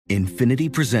Infinity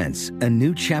presents a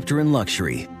new chapter in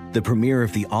luxury, the premiere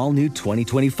of the all-new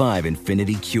 2025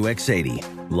 Infinity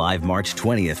QX80, live March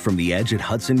 20th from the Edge at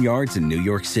Hudson Yards in New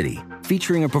York City,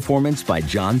 featuring a performance by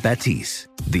John Batiste.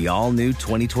 The all-new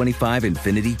 2025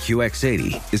 Infinity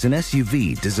QX80 is an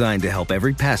SUV designed to help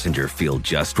every passenger feel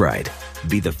just right.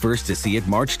 Be the first to see it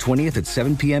March 20th at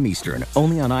 7 p.m. Eastern,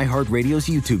 only on iHeartRadio's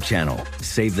YouTube channel.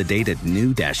 Save the date at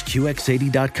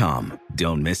new-QX80.com.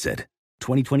 Don't miss it.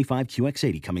 2025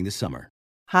 QX80 coming this summer.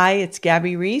 Hi, it's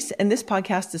Gabby Reese, and this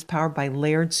podcast is powered by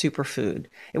Laird Superfood.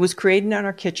 It was created in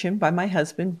our kitchen by my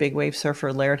husband, big wave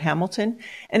surfer Laird Hamilton,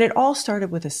 and it all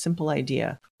started with a simple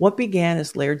idea. What began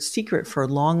as Laird's secret for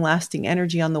long-lasting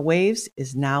energy on the waves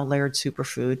is now Laird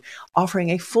Superfood, offering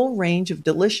a full range of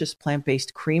delicious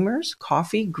plant-based creamers,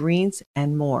 coffee, greens,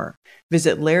 and more.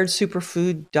 Visit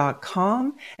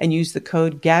lairdsuperfood.com and use the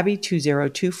code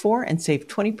GABBY2024 and save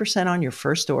 20% on your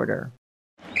first order.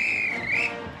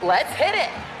 Let's hit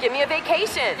it. Give me a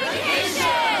vacation. Vacation.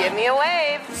 Give me a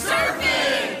wave.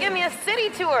 Surfing. Give me a city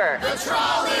tour. The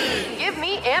trolley. Give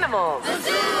me animals. The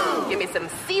zoo. Give me some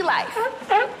sea life.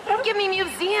 Give me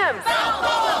museums.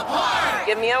 Balboa Park.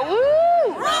 Give me a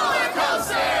woo. Roller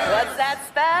coaster. What's that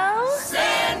spell?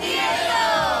 San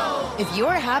Diego. If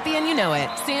you're happy and you know it,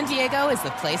 San Diego is the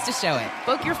place to show it.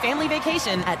 Book your family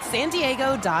vacation at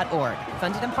sandiego.org.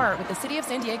 Funded in part with the City of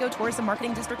San Diego Tourism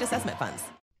Marketing District Assessment Funds.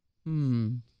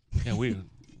 Yeah, we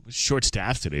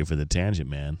short-staffed today for the tangent,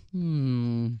 man.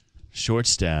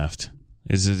 Short-staffed.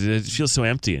 It feels so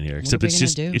empty in here. Except it's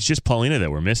just Paulina that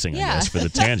we're missing, I guess, for the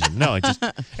tangent. No, and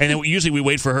then usually we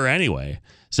wait for her anyway.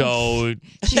 So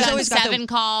she's always got 7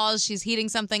 calls. She's heating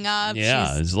something up.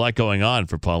 Yeah, there's a lot going on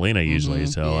for Paulina usually.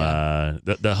 So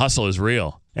the hustle is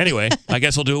real. Anyway, I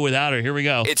guess we'll do it without her. Here we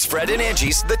go. It's Fred and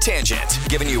Angie's The Tangent,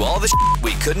 giving you all the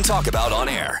we couldn't talk about on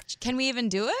air. Can we even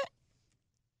do it?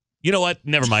 You know what?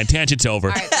 Never mind. Tangent's over.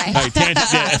 All right, All right, tangent.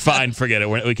 Yeah, fine. Forget it.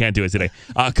 We can't do it today.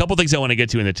 A couple things I want to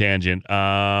get to in the tangent.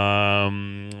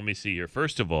 Let me see here.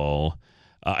 First of all,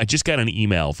 I just got an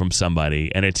email from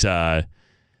somebody, and it's I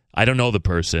don't know the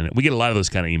person. We get a lot of those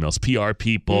kind of emails. PR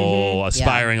people,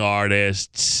 aspiring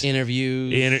artists,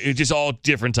 interviews, just all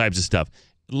different types of stuff.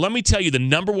 Let me tell you, the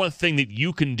number one thing that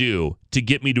you can do to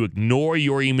get me to ignore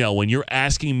your email when you're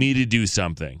asking me to do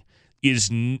something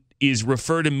is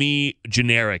refer to me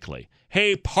generically.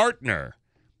 Hey, partner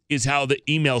is how the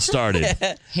email started.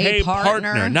 Hey,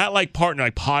 partner. Not like partner,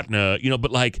 like partner, but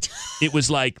like, it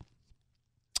was like,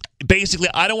 basically,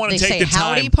 I don't want to take the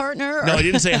time. Howdy, partner? No, I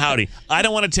didn't say howdy. I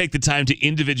don't want to take the time to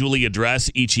individually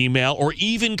address each email or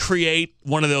even create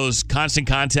one of those constant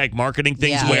contact marketing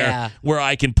things where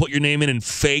I can put your name in and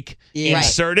fake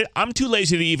insert it. I'm too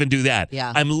lazy to even do that.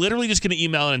 Yeah. I'm literally just going to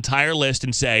email an entire list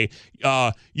and say,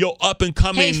 yo, up and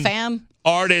coming. Hey, fam.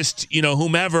 Artist,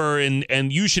 whomever,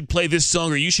 and you should play this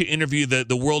song or you should interview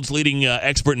the world's leading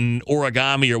expert in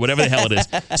origami or whatever the hell it is.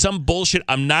 Some bullshit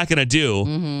I'm not going to do.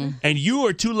 Mm-hmm. And you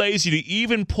are too lazy to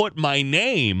even put my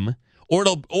name or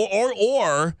they'll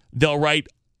write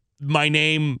my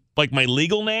name, like my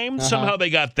legal name. Somehow they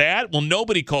got that. Well,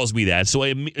 nobody calls me that, so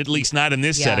at least not in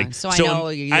this setting. So I know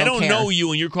you don't don't care. know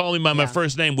you, and you're calling me by my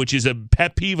first name, which is a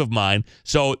pet peeve of mine.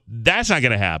 So that's not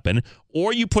going to happen.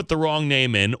 Or you put the wrong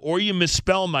name in, or you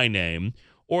misspell my name,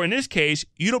 or in this case,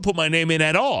 you don't put my name in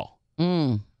at all.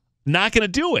 Not going to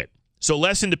do it. So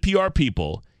lesson to PR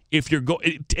people, if you're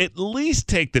at least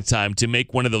take the time to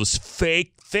make one of those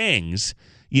fake things.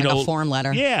 A form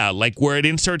letter. Yeah, like where it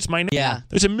inserts my name. Yeah.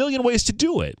 There's a million ways to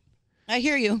do it. I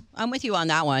hear you. I'm with you on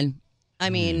that one. I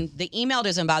mean, the email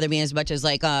doesn't bother me as much as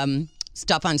like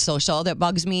stuff on social that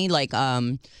bugs me. Like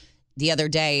the other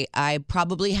day, I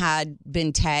probably had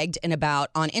been tagged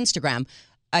on Instagram.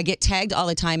 I get tagged all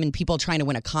the time in people trying to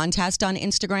win a contest on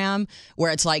Instagram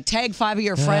where it's like tag 5 of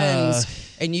your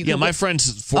friends and you. Yeah, my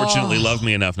friends fortunately love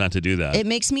me enough not to do that. It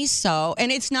makes me so, and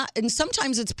it's not, and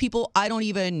sometimes it's people I don't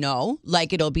even know.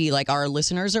 Like it'll be like our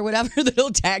listeners or whatever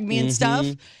that'll tag me and stuff,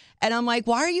 and I'm like,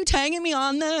 why are you tagging me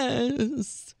on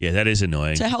this? Yeah, that is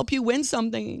annoying. To help you win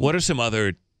something. What are some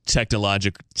other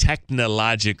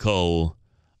technological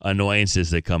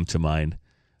annoyances that come to mind?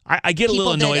 I get a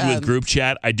little annoyed with group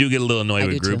chat. I do get a little annoyed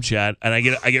with group chat, and I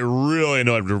get really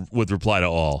annoyed with reply to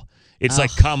all. It's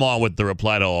like, come on with the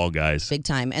reply to all, guys. Big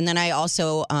time. And then I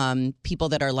also, people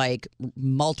that are like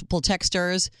multiple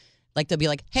texters, like they'll be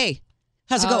like, hey,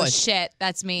 how's it going? Oh, shit.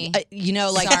 That's me.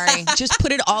 Sorry. Just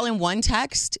put it all in one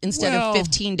text instead of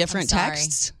 15 different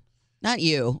texts. Not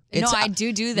you. I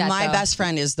do that. My best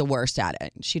friend is the worst at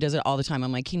it. She does it all the time.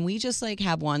 I'm like, can we just like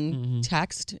have one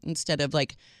text instead of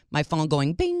like my phone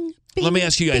going bing, bing. Let me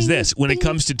ask you guys bing, this. When bing. it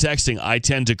comes to texting, I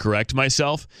tend to correct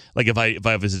myself. Like if I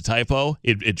have a typo,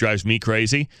 it drives me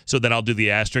crazy. So then I'll do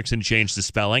the asterisk and change the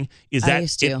spelling. Is I that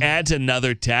used to. it adds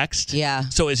another text? Yeah.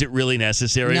 So is it really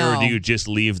necessary or No. do you just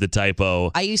leave the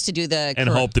typo I used to do the and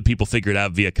hope that people figure it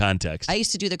out via context? I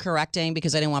used to do the correcting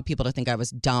because I didn't want people to think I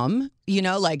was dumb. You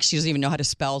know, like she doesn't even know how to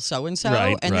spell so and so.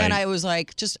 Right, And then right. I was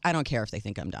like, I don't care if they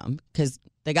think I'm dumb because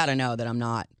they got to know that I'm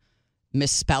not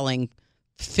misspelling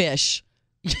fish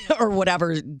or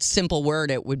whatever simple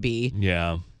word it would be.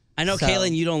 Yeah. I know, So-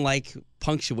 Kaylin, you don't like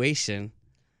punctuation.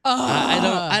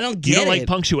 I don't get You don't like it.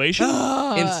 punctuation?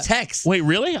 In text. Wait,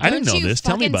 really? I didn't know this.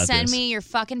 Tell me about send this. me your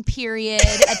fucking period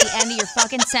at the end of your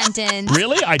fucking sentence.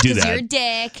 Really? I do Because that. you're a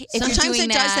dick. If Sometimes you're doing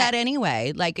it does that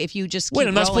anyway. Like if you just Wait, keep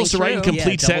I'm not rolling supposed to write in through.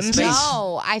 complete double sentences? space.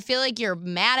 No, I feel like you're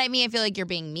mad at me. I feel like you're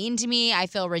being mean to me. I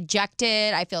feel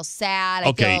rejected. I feel sad. I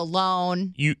Okay. feel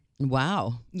alone.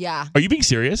 Wow. Yeah. Are you being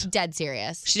serious? Dead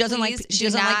serious. She doesn't Please she do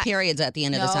doesn't not- like periods at the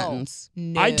end of the No. sentence.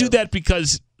 No. I do that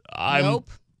because I'm. Nope.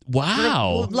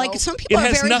 Wow. Like some people It are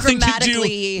has very nothing to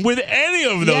grammatically do with any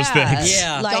of those things.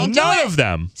 Yeah. Like, Don't do None it. of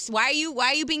them. Why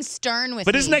are you being stern with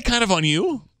But me? isn't that kind of on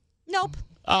you? Nope.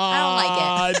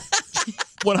 I don't like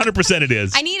it. 100% it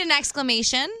is. I need an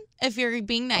exclamation if you're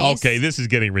being nice. Okay, this is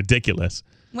getting ridiculous.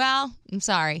 Well, I'm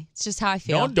sorry. It's just how I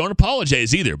feel. Don't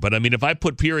apologize either. But I mean, if I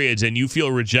put periods and you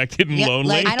feel rejected and Yeah,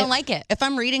 lonely, like, I don't like it. If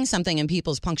I'm reading something and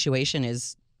people's punctuation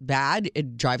is bad,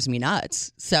 it drives me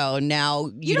nuts. So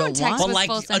now you don't text want Well, with like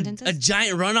full sentences? a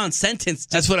giant run-on sentence.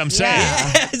 that's what I'm saying.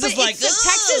 It's But just like, the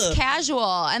text is ugh.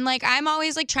 casual, and like I'm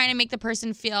always like trying to make the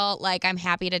person feel like I'm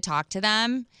happy to talk to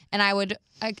them, and I would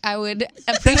That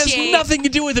appreciate. has nothing to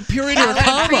do with a period or I a would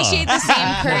comma. appreciate the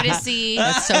same courtesy.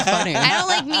 That's so funny. I don't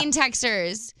like mean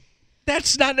texters.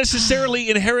 That's not necessarily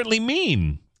inherently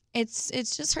mean. It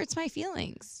just hurts my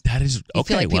feelings. That is You okay.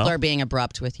 feel like people well, are being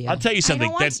abrupt with you. I'll tell you I something.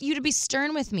 don't want That you to be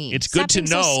stern with me. it's Stop good to being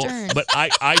so know, stern. but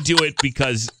I do it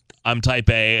because I'm type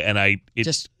A and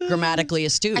Just grammatically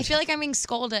astute. I feel like I'm being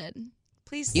scolded.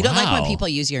 Please. you don't like Wow. when people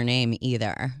use your name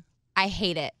either. I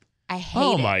hate it. I hate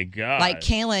Oh it. my god! Like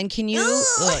Kaylin, can you?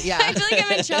 yeah. I feel like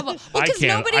I'm in trouble. Well, I 'cause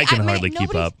can't. nobody, I can mean, hardly keep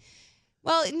nobody- up.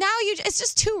 Well, now it's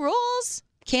just 2 rules.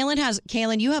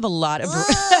 Kaylin, you have a lot of.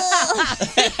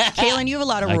 Kaylin, you have a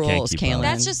lot of I can't rules. keep Kaylin, up.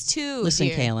 That's just 2. Listen,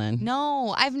 here. Kaylin.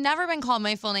 No, I've never been called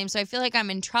my full name, so I feel like I'm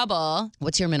in trouble.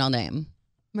 What's your middle name?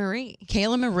 Marie.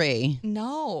 Kayla Marie.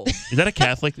 No. Is that a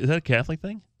Catholic? Is that a Catholic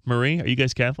thing? Marie, are you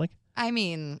guys Catholic? I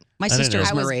mean, My didn't sister know.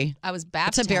 is I was, Marie. I was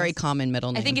That's baptized. a very common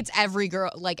middle name. I think it's every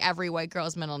girl, like every white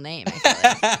girl's middle name. I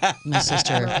feel like. my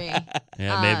sister. Marie.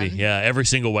 Yeah, maybe. Yeah, every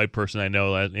single white person I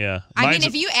know. Yeah. I mean, Mine's-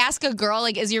 if you ask a girl,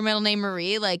 like, is your middle name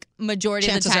Marie? Like, majority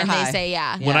Chances of the are time high. they say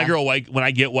yeah. when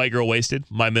I get white girl wasted,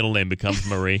 my middle name becomes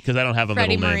Marie because I don't have a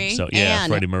Freddie middle Marie. name. So yeah,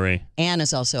 And- Freddie Marie. Anne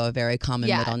is also a very common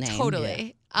Yeah, middle name.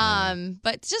 totally.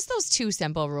 But just those 2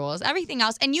 simple rules. Everything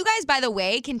else, and you guys, by the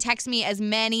way, can text me as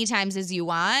many times as you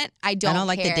want. I don't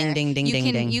like the care. ding, ding, ding, you ding,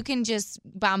 can, ding. You can just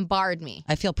bombard me.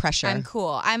 I feel pressure. I'm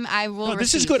cool. I will. No, this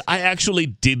is receive. good. I actually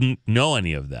didn't know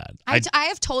any of that. I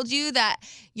have told you that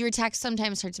your text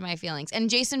sometimes hurts my feelings, and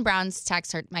Jason Brown's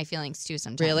text hurt my feelings too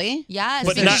sometimes. Really? Yes.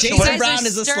 But because not- you Jason guys are Brown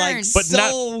is just like stern. But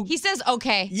so. He says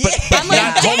okay. Yeah. I'm like,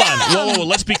 Not- hold on. damn. Whoa.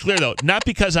 Let's be clear though. Not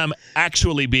because I'm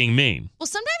actually being mean. Well,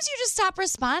 sometimes you just stop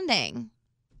responding.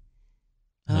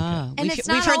 Ah, And we've, it's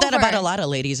we've not heard that about over. a lot of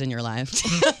ladies in your life.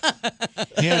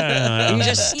 Yeah. You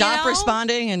just stop You know?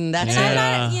 responding, and that's Yeah. it.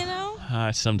 I'm not, you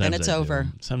know. Sometimes Then it's I do. over.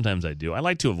 Sometimes I do. I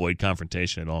like to avoid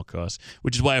confrontation at all costs,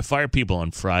 which is why I fire people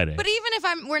on Friday. But even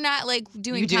if we're not like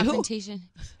doing You do? confrontation.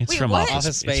 It's Wait, from what? office.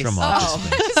 Office space. It's from Oh, office.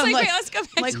 Space. it's like, wait, let's go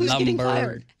back Like to who's getting Number.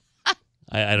 fired?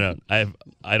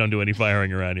 I don't do any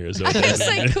firing around here. So I was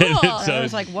like, cool. so- I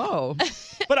was like, whoa.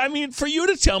 but I mean, for you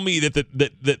to tell me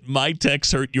that my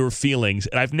texts hurt your feelings,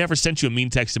 and I've never sent you a mean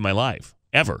text in my life,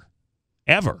 ever.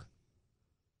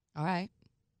 All right.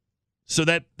 So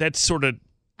that's sort of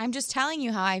I'm just telling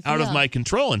you how I feel. out of my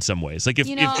control in some ways. Like if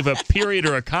You know, if a period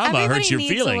or a comma Everybody hurts your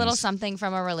needs feelings. a little something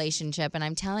from a relationship, and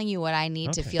I'm telling you what I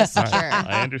need to Okay. feel All secure. right.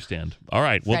 I understand. All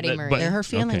right. Well, Freddie Marie. but, They're her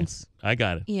okay. feelings. I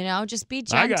got it. You know, just be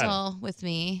I got it. gentle with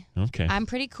me. Okay. I'm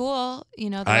pretty cool. You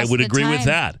know, the I rest would of the agree with time,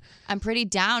 that. I'm pretty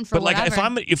down for But whatever.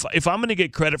 like if I'm going to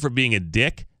get credit for being a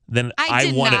dick, then I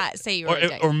did want not it, say you were a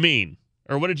dick. or mean.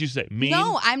 Or what did you say? Mean?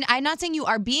 No, I'm not saying you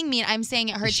are being mean. I'm saying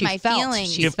it hurts She my felt-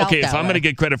 feelings. she If felt I'm that going to way.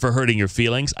 get credit for hurting your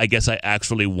feelings, I guess I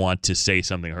actually want to say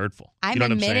something hurtful. I'm you know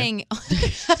what I'm saying? admitting.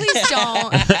 Please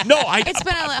don't. No, It's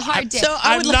been a hard day. So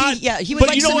I I'm would not. he would but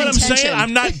like you know some what I'm intention. saying?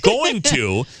 I'm not going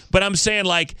to. But I'm saying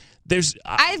like there's.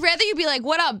 I'd rather you be like,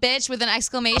 "What up, bitch?" with an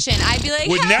exclamation. I'd be like,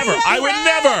 would "Hell never. yeah, I would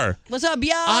yeah." never. What's up,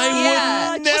 y'all?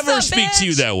 I would never What's up, speak to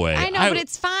you bitch? that way. I know, but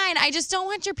it's fine. I just don't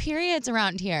want your periods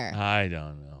around here. I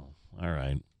don't know. All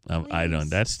right. I don't.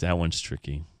 That one's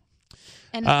tricky.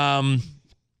 And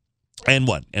And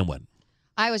what? And what?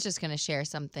 I was just going to share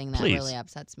something that Please. really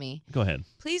upsets me. Go ahead.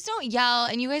 Please don't yell.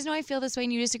 And you guys know I feel this way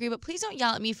and you disagree, but please don't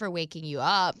yell at me for waking you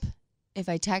up. If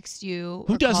I text you,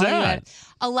 Who or does call you that?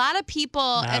 a lot of people,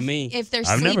 Not me. if they're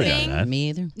I've sleeping, never done that. Me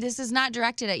either. this is not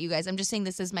directed at you guys. I'm just saying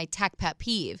this is my tech pet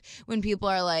peeve. When people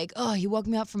are like, "Oh, you woke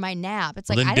me up from my nap," it's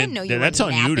like Well, then I didn't know you were That's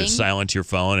on you to napping. silence your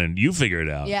phone and you figure it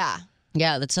out. Yeah,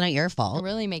 Yeah, that's not your it fault.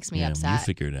 really makes me You upset.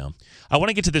 figure it out. I want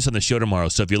to get to this on the show tomorrow.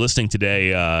 So if you're listening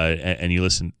today and you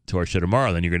listen to our show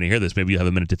tomorrow, then you're going to hear this. Maybe you have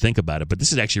a minute to think about it. But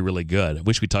this is actually really good. I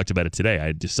wish we talked about it today.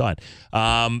 I just saw it.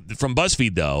 From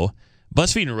BuzzFeed, though.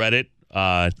 BuzzFeed and Reddit.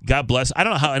 God bless. I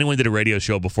don't know how anyone did a radio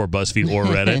show before BuzzFeed or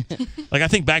Reddit. Like, I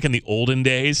think back in the olden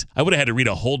days, I would have had to read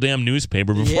a whole damn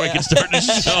newspaper before I could start a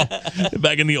show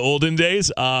back in the olden days.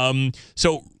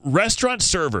 So restaurant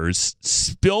servers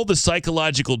spill the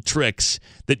psychological tricks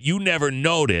that you never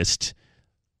noticed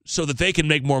so that they can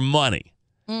make more money.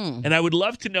 And I would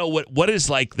love to know what is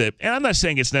like and I'm not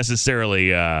saying it's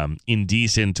necessarily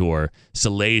indecent or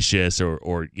salacious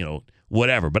or you know,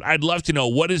 whatever. But I'd love to know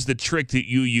what is the trick that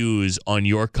you use on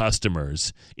your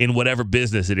customers in whatever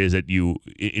business it is that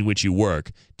in which you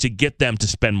work to get them to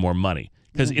spend more money.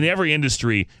 Because in every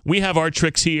industry, we have our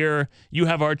tricks here. You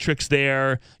have our tricks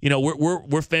there. You know,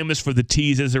 we're famous for the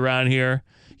teases around here.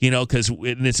 You know, because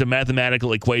it's a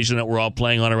mathematical equation that we're all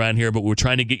playing on around here, but we're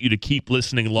trying to get you to keep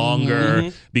listening longer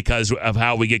because of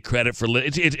how we get credit for and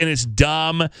it's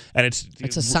dumb and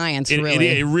it's a science, really. really.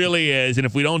 It really is, and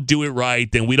if we don't do it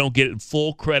right, then we don't get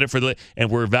full credit for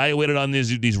and we're evaluated on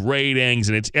these ratings,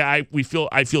 and I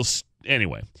feel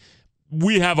anyway.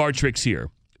 We have our tricks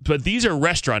here, but these are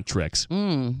restaurant tricks.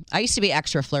 I used to be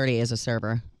extra flirty as a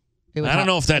server. I don't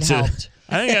know if that's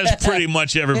I think that's pretty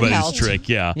much everybody's helped. trick.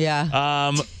 Yeah.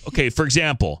 Yeah. Okay. For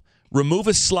example, remove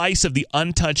a slice of the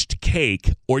untouched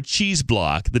cake or cheese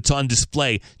block that's on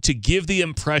display to give the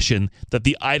impression that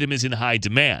the item is in high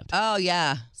demand. Oh,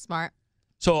 yeah. Smart.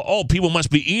 So, people must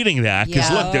be eating that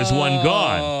because look, there's one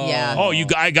gone. Yeah. Oh,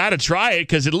 I got to try it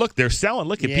because they're selling.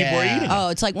 Look at people are eating it. Oh,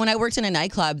 it's like when I worked in a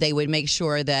nightclub, they would make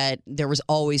sure that there was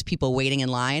always people waiting in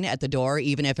line at the door,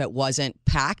 even if it wasn't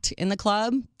packed in the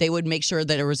club. They would make sure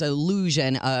that there was an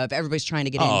illusion of everybody's trying to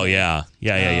get in. Oh, yeah.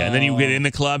 And then you get in the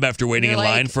club after waiting You're in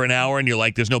line like- for an hour and you're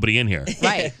like, there's nobody in here.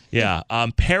 Right. Yeah.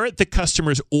 Parrot the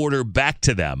customer's order back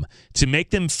to them to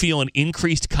make them feel an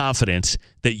increased confidence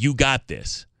that you got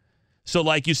this. So,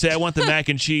 like you say, I want the mac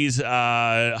and cheese,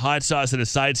 hot sauce, and a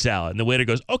side salad. And the waiter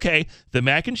goes, okay, the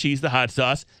mac and cheese, the hot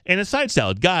sauce, and a side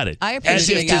salad. Got it. I As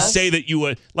appreciate if to that. say that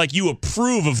you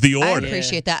approve of the I order.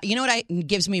 appreciate that. You know what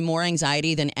gives me more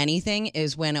anxiety than anything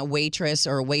is when a waitress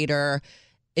or a waiter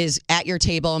is at your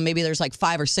table and maybe there's like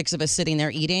 5 or 6 of us sitting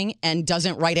there eating and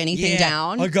doesn't write anything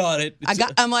down. I got it.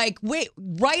 I'm like, wait,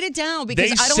 write it down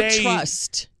because I don't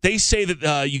trust. They say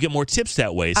that you get more tips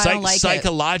that way. I don't like it.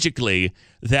 Psychologically,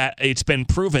 that it's been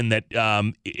proven that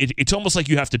it's almost like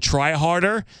you have to try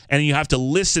harder and you have to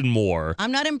listen more.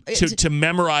 I'm not to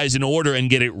memorize an order and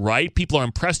get it right. People are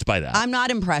impressed by that. I'm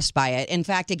not impressed by it. In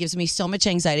fact, it gives me so much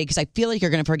anxiety because I feel like you're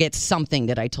going to forget something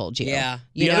that I told you. Yeah.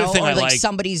 You The know, other thing or I like like-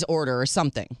 somebody's order or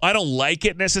something. I don't like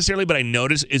it necessarily, but I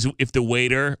notice is if the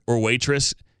waiter or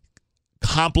waitress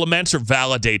compliments or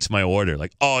validates my order.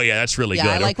 Like, oh, yeah, that's really Yeah,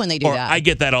 good. I like when they do or that. I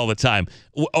get that all the time.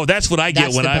 Oh, that's what I get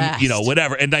That's when the I'm, best.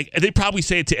 whatever. And they probably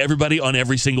say it to everybody on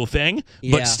every single thing,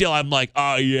 Yeah. but still I'm like,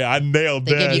 oh, yeah, I nailed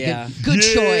They that. give you Yeah. good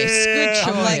choice. Good Yeah. choice.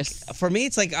 I'm like, for me,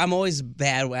 it's like I'm always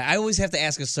bad. I always have to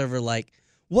ask a server, like,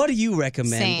 what do you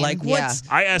recommend? Same. Like, what's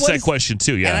I asked what that is- question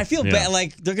too, yeah. And I feel yeah. bad.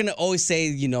 Like, they're going to always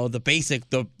say, the basic,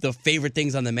 the favorite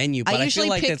things on the menu. But I usually feel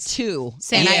like pick that's 2.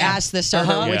 Same. And I Yeah. ask the server,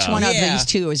 Uh-huh. which Yeah. one of Yeah. these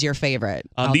 2 is your favorite?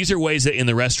 These are ways that in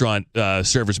the restaurant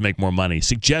servers make more money.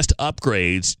 Suggest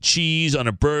upgrades, cheese on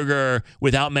a burger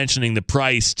without mentioning the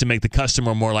price to make the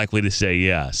customer more likely to say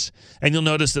yes. And you'll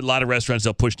notice that a lot of restaurants,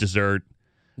 they'll push dessert.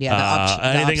 Yeah, the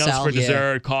Anything else upsell. for Yeah.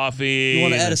 dessert, coffee. you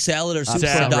want to add a salad or soup for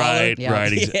salad, $1. right, Yeah.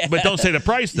 right. Yeah. But don't say the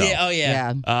price, though. Yeah, oh,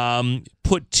 yeah. Yeah.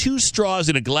 put 2 straws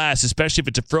in a glass, especially if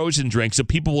it's a frozen drink, so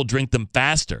people will drink them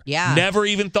faster. Yeah. Never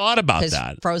even thought about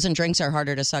that. Frozen drinks are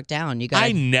harder to suck down.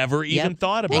 I never even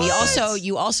thought about that. And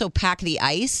you also pack the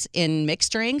ice in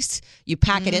mixed drinks. You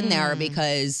pack it in there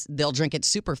because they'll drink it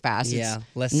super fast. Yeah,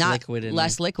 it's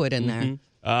less liquid in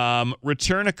there.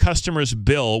 Return a customer's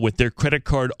bill with their credit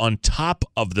card on top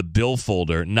of the bill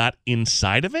folder, not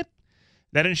inside of it.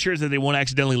 That ensures that they won't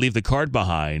accidentally leave the card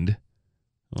behind.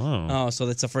 Oh, so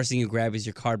that's the first thing you grab is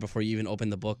your card before you even open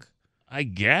the book. I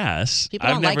guess. People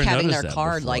don't like having their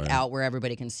card out where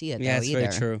everybody can see it. Yeah, that's very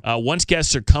true. Once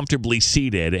guests are comfortably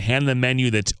seated, hand them a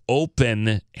menu that's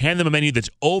open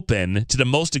to the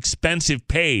most expensive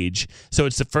page, so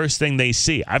it's the first thing they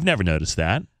see. I've never noticed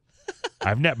that.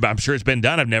 I'm sure it's been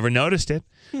done. I've never noticed it.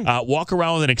 Walk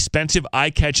around with an expensive,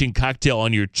 eye-catching cocktail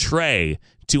on your tray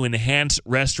to enhance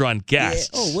restaurant guests.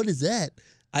 Yeah. Oh, what is that?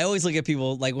 I always look at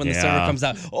people like when the server comes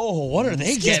out. Oh, what are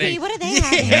they Excuse getting? me, what are they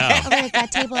having over at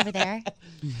that table over there?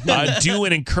 Do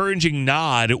an encouraging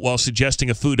nod while suggesting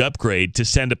a food upgrade to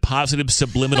send a positive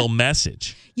subliminal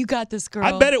message. You got this, girl.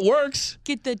 I bet it works.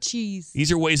 Get the cheese.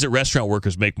 These are ways that restaurant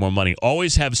workers make more money.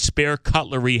 Always have spare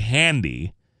cutlery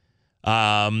handy.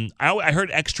 I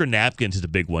heard extra napkins is a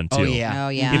big one, too. Oh,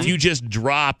 yeah. If you just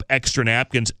drop extra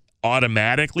napkins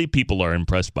automatically, people are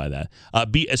impressed by that.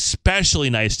 Be especially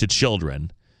nice to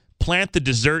children. Plant the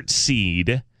dessert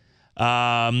seed.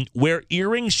 Wear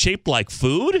earrings shaped like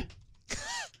food.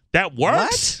 That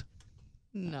works.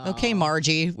 What? No. Okay,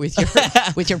 Margie, with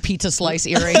your pizza slice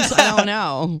earrings. I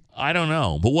don't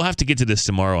know. But we'll have to get to this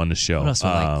tomorrow on the show. What else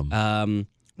like?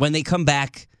 When they come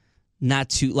back, not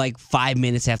to 5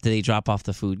 minutes after they drop off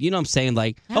the food. You know what I'm saying?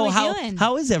 Like,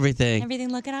 how is everything?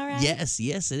 Everything looking all right? Yes,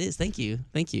 it is. Thank you.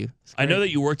 I know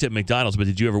that you worked at McDonald's, but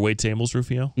did you ever wait tables,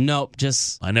 Rufio? Nope,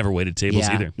 I never waited tables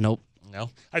either. Nope. No.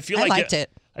 I liked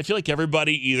it. I feel like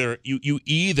everybody you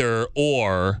either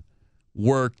or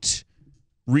worked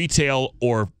retail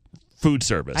or food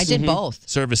service. I did both.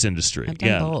 Service industry. I've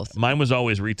done both. Mine was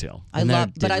always retail. I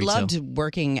loved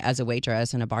working as a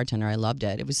waitress and a bartender. I loved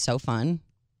it. It was so fun.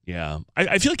 Yeah.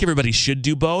 I feel like everybody should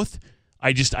do both.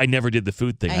 I never did the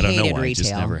food thing. I don't know why. Retail. It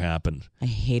just never happened.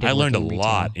 I learned a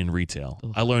lot in retail.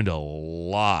 I learned a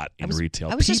lot in retail.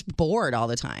 I was just bored all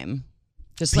the time.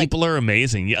 People are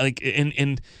amazing. Yeah,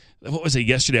 and what was it?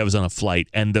 Yesterday I was on a flight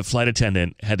and the flight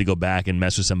attendant had to go back and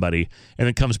mess with somebody and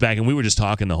then comes back and we were just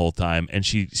talking the whole time and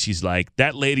she's like,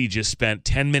 that lady just spent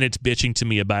 10 minutes bitching to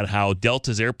me about how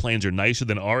Delta's airplanes are nicer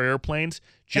than our airplanes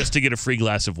just to get a free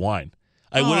glass of wine.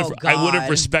 I would have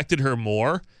respected her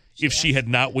more if she had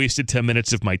not wasted 10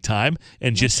 minutes of my time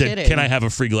and just said, can I have a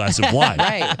free glass of wine?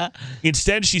 Right.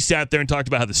 Instead, she sat there and talked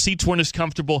about how the seats weren't as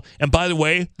comfortable. And by the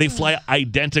way, they fly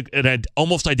an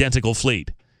almost identical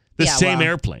fleet. The same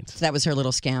airplanes. So that was her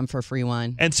little scam for free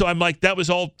wine. And so I'm like, that was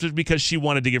all just because she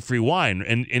wanted to get free wine.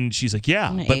 And she's like,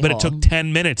 yeah, but it took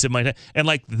 10 minutes of my time. And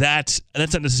that's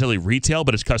not necessarily retail,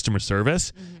 but it's customer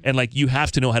service. Mm-hmm. And you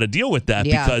have to know how to deal with that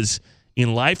because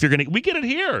in life, we get it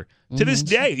here to this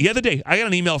day. The other day, I got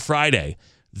an email Friday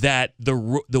that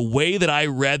the way that I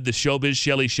read the Showbiz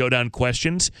Shelley Showdown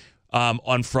questions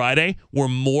on Friday were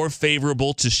more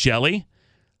favorable to Shelley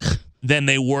than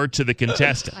they were to the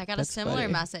contestant. I got a similar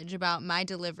message about my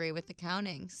delivery with the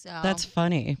counting. So that's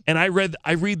funny. And I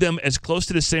read them as close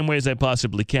to the same way as I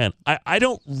possibly can. I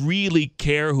don't really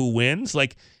care who wins.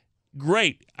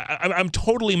 Great. I'm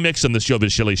totally mixed on the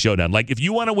Showbiz Shelley Showdown. If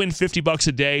you want to win $50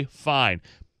 a day, fine.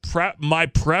 My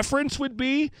preference would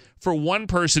be for one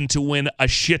person to win a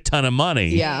shit ton of money.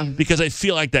 Yeah. Because I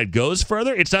feel like that goes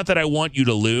further. It's not that I want you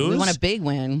to lose. We want a big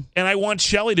win. And I want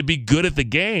Shelley to be good at the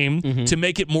game to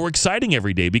make it more exciting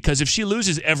every day. Because if she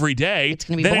loses every day, it's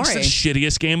gonna be then boring. It's the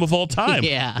shittiest game of all time.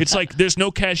 Yeah. It's there's no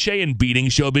cachet in beating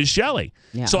Showbiz Shelley.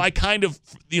 Yeah. So I kind of,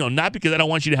 not because I don't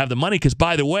want you to have the money, because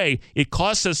by the way, it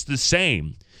costs us the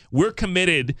same. We're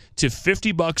committed to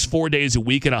 $50 4 days a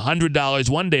week and $100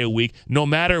 1 day a week, no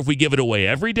matter if we give it away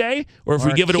every day or if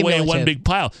we give it away in one big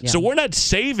pile. Yeah. So we're not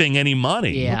saving any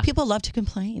money. Yeah. Well, people love to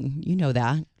complain. You know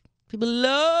that. People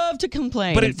love to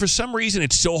complain. But for some reason,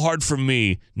 it's so hard for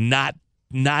me not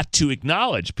to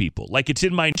acknowledge people. It's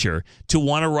in my nature to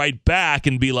want to write back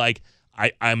and be like,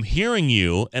 I'm hearing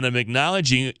you and I'm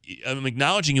acknowledging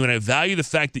you and I value the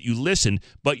fact that you listened,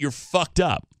 but you're fucked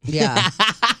up. Yeah.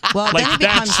 Well, then it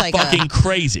becomes that's fucking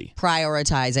crazy.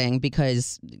 Prioritizing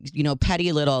because,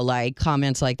 petty little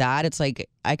comments like that. It's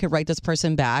I could write this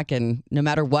person back and no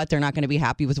matter what, they're not going to be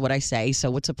happy with what I say. So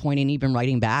what's the point in even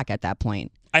writing back at that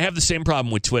point? I have the same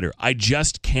problem with Twitter. I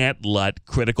just can't let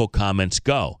critical comments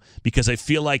go because I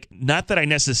feel not that I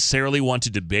necessarily want to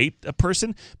debate a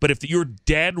person, but if you're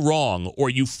dead wrong or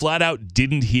you flat out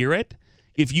didn't hear it,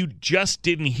 if you just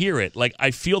didn't hear it, like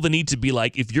I feel the need to be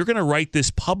like, if you're going to write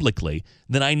this publicly,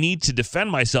 then I need to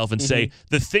defend myself and say,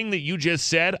 the thing that you just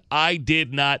said, I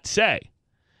did not say.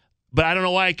 But I don't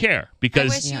know why I care,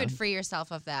 because I wish you would free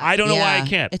yourself of that. I don't know why I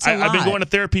can't. It's a I've been lot. going to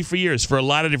therapy for years for a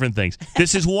lot of different things.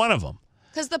 This is one of them.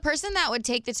 Because the person that would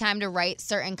take the time to write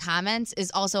certain comments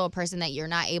is also a person that you're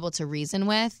not able to reason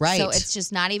with. Right. So it's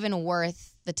just not even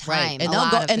worth the time.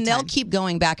 Right. And they'll keep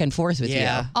going back and forth with you.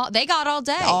 They got all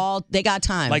day. They got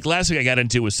time. Like last week I got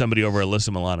into with somebody over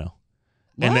Alyssa Milano.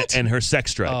 What? And her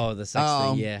sex drive. Oh, the sex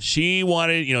thing, yeah. She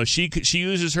wanted, she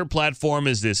uses her platform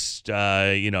as this,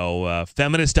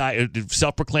 feminist,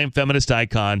 self-proclaimed feminist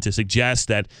icon to suggest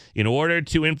that in order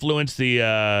to influence the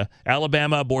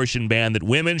Alabama abortion ban, that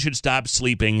women should stop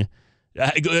sleeping,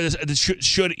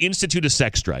 should institute a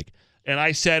sex strike. And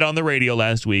I said on the radio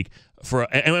last week,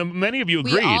 and many of you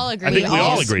agreed. We all agreed. I think we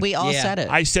all agreed. We all said it.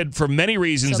 I said for many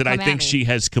reasons that I think she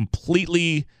has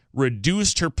completely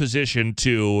reduced her position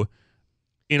to,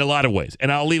 in a lot of ways.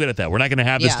 And I'll leave it at that. We're not going to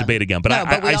have this debate again. But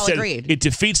I said agreed. It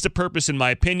defeats the purpose, in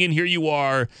my opinion. Here you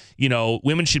are,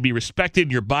 women should be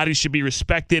respected, your bodies should be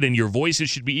respected, and your voices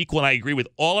should be equal. And I agree with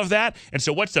all of that. And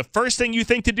so what's the first thing you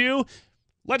think to do?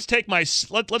 Let's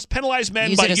penalize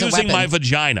men by using my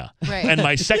vagina and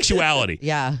my sexuality.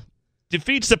 Yeah.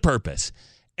 Defeats the purpose.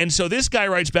 And so this guy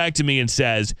writes back to me and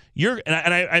says,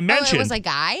 I mentioned. Oh, it was a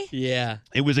guy? Yeah.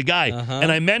 It was a guy.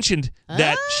 And I mentioned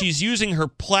that she's using her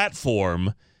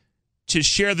platform to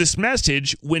share this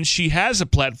message when she has a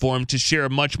platform to share a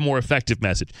much more effective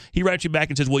message. He writes you back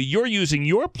and says, well, you're using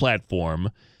your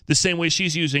platform the same way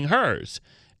she's using hers.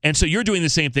 And so you're doing the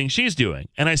same thing she's doing.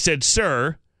 And I said,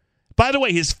 sir, by the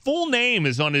way, his full name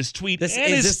is on his tweet. Is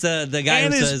this the guy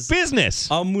who says,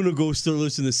 business. I'm going to go start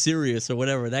listening to Sirius or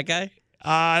whatever, that guy?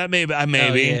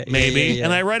 Maybe. Yeah.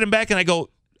 And I write him back and I go,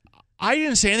 I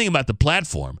didn't say anything about the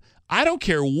platform. I don't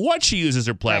care what she uses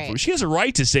her platform. Right. She has a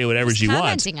right to say whatever she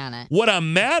wants. Commenting on it. What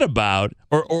I'm mad about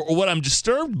or what I'm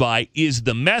disturbed by is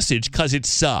the message, because it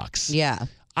sucks. Yeah.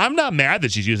 I'm not mad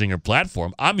that she's using her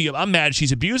platform. I'm mad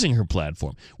she's abusing her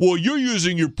platform. Well, you're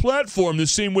using your platform the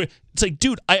same way. It's like,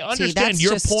 dude, I understand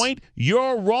your point.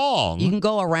 You're wrong. You can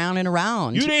go around and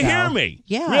around. You didn't hear me.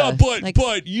 Yeah.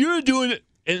 But you're doing it.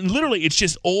 And literally, it's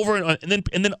just over and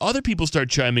then other people start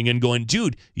chiming in, going,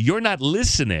 "Dude, you're not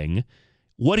listening.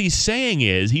 What he's saying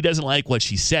is he doesn't like what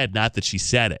she said, not that she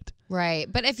said it."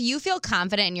 Right. But if you feel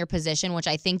confident in your position, which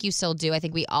I think you still do, I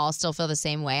think we all still feel the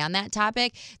same way on that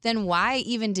topic, then why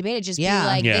even debate it? Just be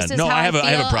like, this is how I feel. I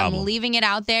have a problem. I'm leaving it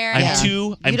out there. I'm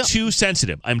too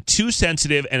sensitive. I'm too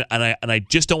sensitive, and I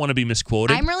just don't want to be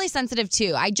misquoted. I'm really sensitive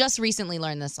too. I just recently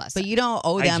learned this lesson. But you don't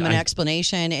owe them an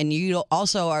explanation, and you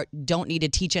also don't need to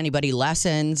teach anybody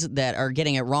lessons that are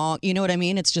getting it wrong. You know what I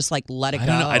mean? It's just like, let it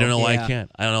go. I don't know why I can't.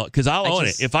 I don't know, because I'll own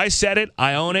it. If I said it,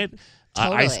 I own it.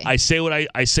 Totally. I say what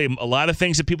I say a lot of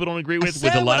things that people don't agree with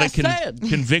a lot of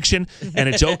conviction, and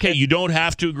it's okay. You don't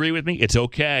have to agree with me. It's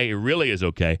okay. It really is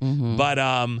okay. Mm-hmm. But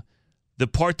the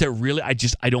part that really I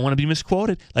don't want to be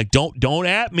misquoted. Like don't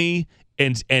at me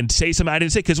and say something I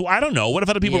didn't say, because I don't know. What if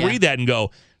other people read that and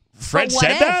go, Fred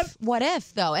said that? What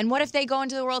if, though? And what if they go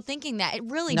into the world thinking that? It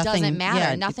really doesn't matter.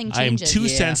 Yeah, Nothing I am changes. too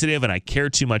sensitive, and I care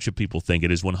too much what people think.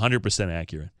 It is 100%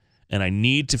 accurate. And I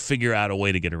need to figure out a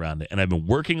way to get around it. And I've been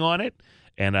working on it.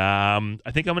 And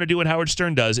I think I'm going to do what Howard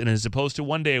Stern does. And as opposed to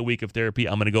 1 day a week of therapy,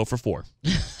 I'm going to go for 4.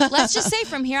 Let's just say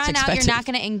from here on out, you're not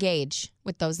going to engage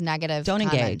with those negative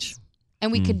comments. Engage.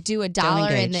 And we could do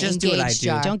 $1 in the Just do what I do.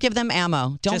 jar. Don't give them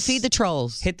ammo. Don't feed the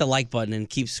trolls. Hit the like button and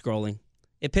keep scrolling.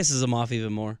 It pisses them off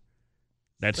even more.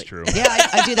 That's true. Yeah,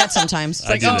 I do that sometimes.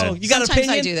 I do that. You got an Sometimes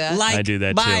opinion? I do that. Like, I do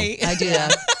that bye. too. I do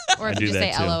that. Or if I you do just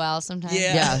say that too. LOL sometimes.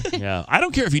 Yeah. I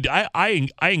don't care if you do. I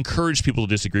encourage people to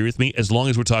disagree with me as long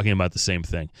as we're talking about the same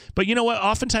thing. But you know what?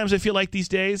 Oftentimes I feel like these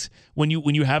days when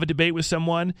you have a debate with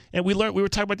someone, and we were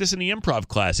talking about this in the improv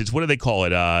class. It's, what do they call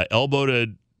it? Elbow to.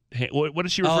 What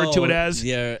does she refer to it as?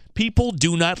 Yeah. People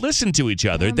do not listen to each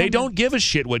other. They don't give a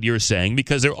shit what you're saying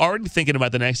because they're already thinking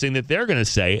about the next thing that they're going to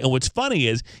say. And what's funny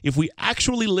is if we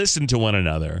actually listen to one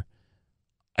another,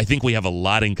 I think we have a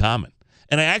lot in common.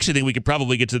 And I actually think we could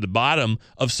probably get to the bottom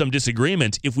of some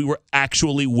disagreement if we were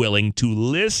actually willing to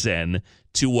listen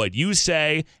to what you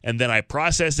say, and then I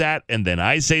process that, and then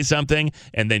I say something,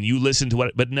 and then you listen to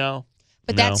what. But no.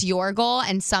 But that's your goal,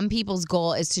 and some people's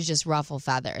goal is to just ruffle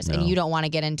feathers, and you don't want to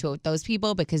get into it with those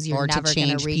people because you're never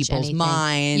going to reach people's anything.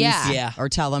 minds. Yeah. Or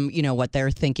tell them, what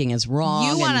they're thinking is wrong.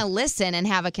 You want to listen and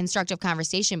have a constructive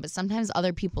conversation, but sometimes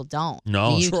other people don't.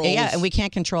 No. And we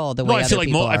can't control the way I feel like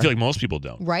people are. I feel like most people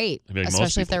don't. Right. I feel like most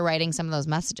Especially if people. they're writing some of those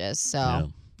messages. So Yeah.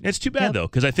 It's too bad, though,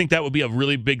 because I think that would be a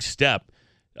really big step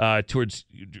towards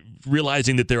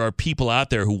realizing that there are people out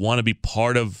there who want to be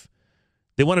part of.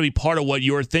 They want to be part of what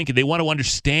you're thinking. They want to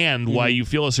understand why you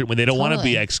feel a certain way. They don't want to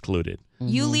be excluded.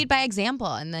 You lead by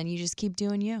example, and then you just keep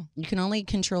doing you. You can only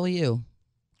control you.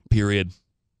 Period.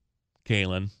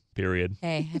 Kaylin. Period.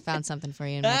 Hey, I found something for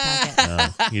you in my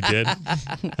pocket. You did?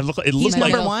 It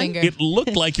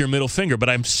looked like your middle finger, but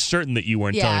I'm certain that you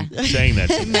weren't saying that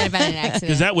to me. It might have been an accident.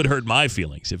 Because that would hurt my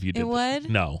feelings if you did. It would?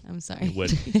 No. I'm sorry. It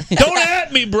would. Don't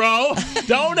at me, bro.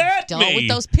 Don't at me. Don't with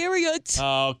those periods.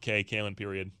 Okay, Kaylin,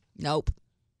 period. Nope.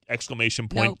 Exclamation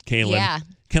point, Nope. Kaylin. Yeah.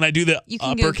 Can I do the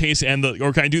uppercase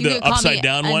or can I do the upside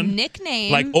down one?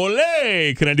 Nickname. Like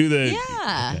ole. Can I do the?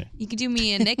 Yeah. Okay. You could do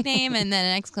me a nickname and then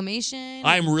an exclamation.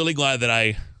 I'm really glad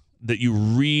that you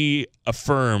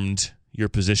reaffirmed your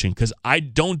position because I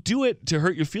don't do it to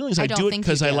hurt your feelings. I do it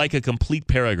because I like a complete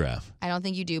paragraph. I don't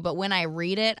think you do, but when I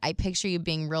read it, I picture you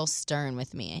being real stern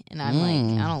with me, and I'm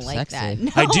like, I don't like that.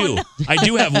 No, I do. No. I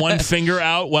do have one finger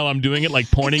out while I'm doing it,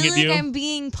 like pointing at you. I'm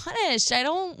being punished. I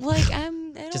don't like.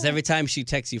 Just every time she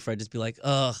texts you, Fred, just be like,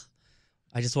 ugh.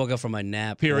 I just woke up from my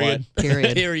nap. Period. What?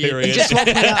 Period. You just woke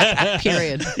me up.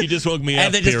 Period. You just woke me up.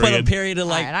 And then just put a period and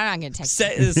like. All right, I'm not gonna text.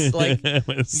 This, like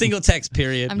single text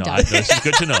period. I'm done. This is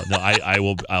good to know. No, I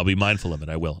will. I'll be mindful of it.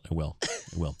 I will.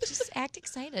 Just act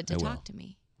excited to talk to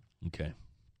me. Okay.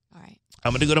 All right.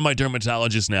 I'm going to go to my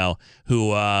dermatologist now,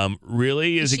 who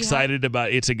really is excited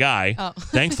about. It's a guy,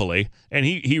 thankfully, and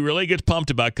he really gets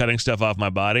pumped about cutting stuff off my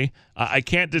body. I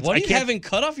can't. What are you having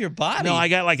cut off your body? No, I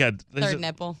got like a third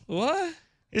nipple. What?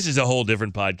 This is a whole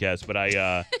different podcast, but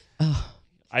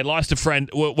I lost a friend.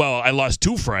 Well, I lost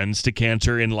 2 friends to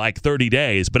cancer in like 30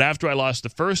 days. But after I lost the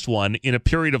first one, in a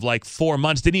period of like 4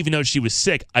 months, didn't even know she was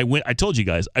sick. I told you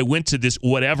guys, I went to this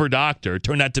whatever doctor,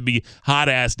 turned out to be hot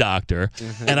ass doctor,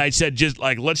 and I said,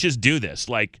 let's just do this.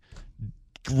 Like,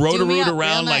 root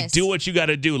around, like, do what you got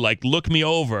to do. Like, look me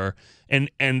over,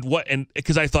 and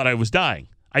because I thought I was dying.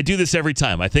 I do this every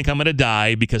time. I think I'm going to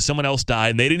die because someone else died,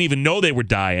 and they didn't even know they were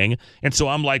dying. And so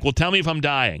I'm like, well, tell me if I'm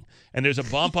dying. And there's a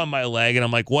bump on my leg, and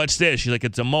I'm like, what's this? She's like,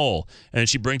 it's a mole. And then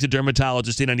she brings a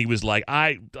dermatologist in, and he was like,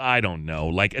 I don't know.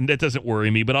 Like, and that doesn't worry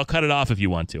me, but I'll cut it off if you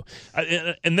want to.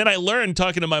 And then I learned,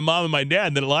 talking to my mom and my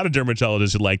dad, that a lot of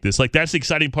dermatologists are like this. Like, that's the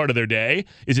exciting part of their day,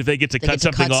 is if they get to cut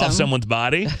something off someone's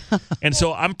body. And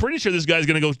so I'm pretty sure this guy's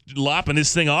going to go lopping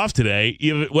this thing off today,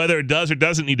 whether it does or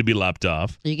doesn't need to be lopped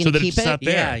off. Are you going to keep it? Not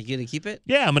there. Yeah, you going to keep it?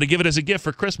 Yeah, I'm going to give it as a gift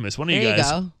for Christmas. One of you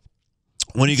guys. Go.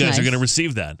 One of you guys are going to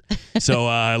receive that. So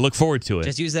I look forward to it.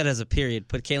 Just use that as a period.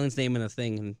 Put Kaylin's name in a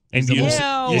thing. And use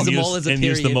the mole as a period.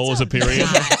 Use the mole as a period.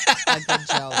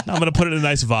 I'm going to put it in a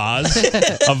nice vase.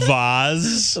 A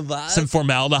vase. Some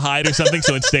formaldehyde or something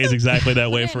so it stays exactly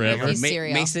that way forever.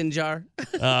 Mason jar.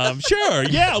 Sure.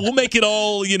 Yeah, we'll make it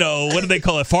all, what do they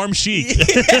call it? Farm chic.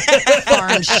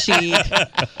 Farm chic.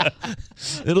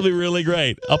 It'll be really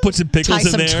great. I'll put some pickles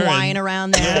in there. Tie some twine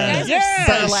around there. Yes.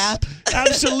 Burlap.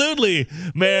 Absolutely.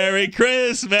 Merry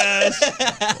Christmas.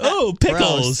 Oh,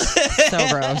 pickles. Gross. So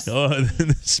gross. Oh,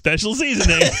 special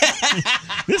seasoning.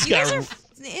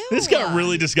 This got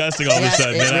really disgusting all of a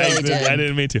sudden. I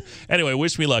didn't mean to. Anyway,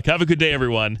 wish me luck. Have a good day,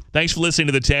 everyone. Thanks for listening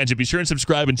to The Tangent. Be sure and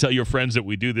subscribe and tell your friends that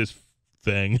we do this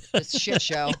thing. This shit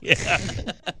show. Yeah.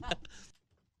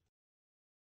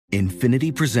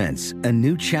 Infiniti presents a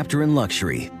new chapter in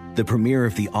luxury, the premiere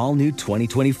of the all-new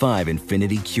 2025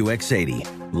 Infiniti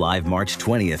QX80, live March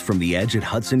 20th from the Edge at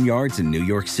Hudson Yards in New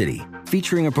York City,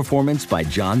 featuring a performance by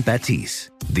John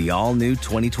Batiste. The all-new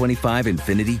 2025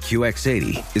 Infiniti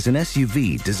QX80 is an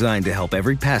SUV designed to help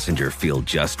every passenger feel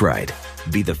just right.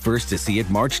 Be the first to see it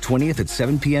March 20th at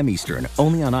 7 p.m. Eastern,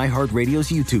 only on iHeartRadio's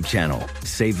YouTube channel.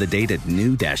 Save the date at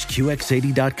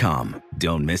new-QX80.com.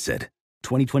 Don't miss it.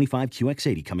 2025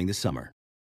 QX80 coming this summer.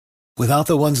 Without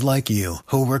the ones like you,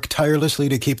 who work tirelessly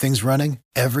to keep things running,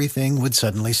 everything would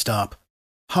suddenly stop.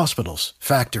 Hospitals,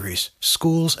 factories,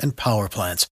 schools, and power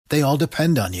plants, they all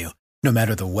depend on you. No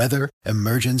matter the weather,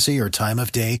 emergency, or time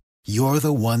of day, you're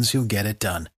the ones who get it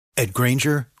done. At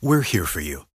Grainger, we're here for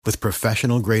you with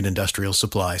professional-grade industrial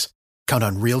supplies. Count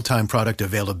on real-time product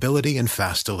availability and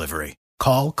fast delivery.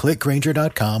 Call, click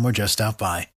Grainger.com, or just stop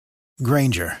by.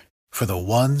 Grainger, for the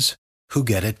ones who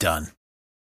get it done.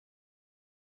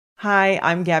 Hi,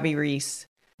 I'm Gabby Reese.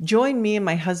 Join me and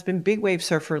my husband, big wave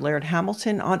surfer Laird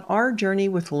Hamilton, on our journey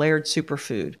with Laird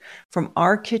Superfood. From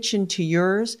our kitchen to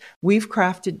yours, we've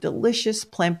crafted delicious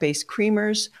plant-based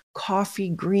creamers, coffee,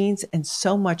 greens, and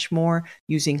so much more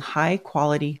using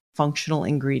high-quality, functional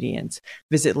ingredients.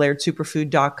 Visit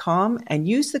LairdSuperfood.com and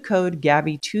use the code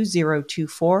GABBY2024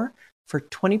 for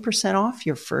 20% off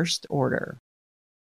your first order.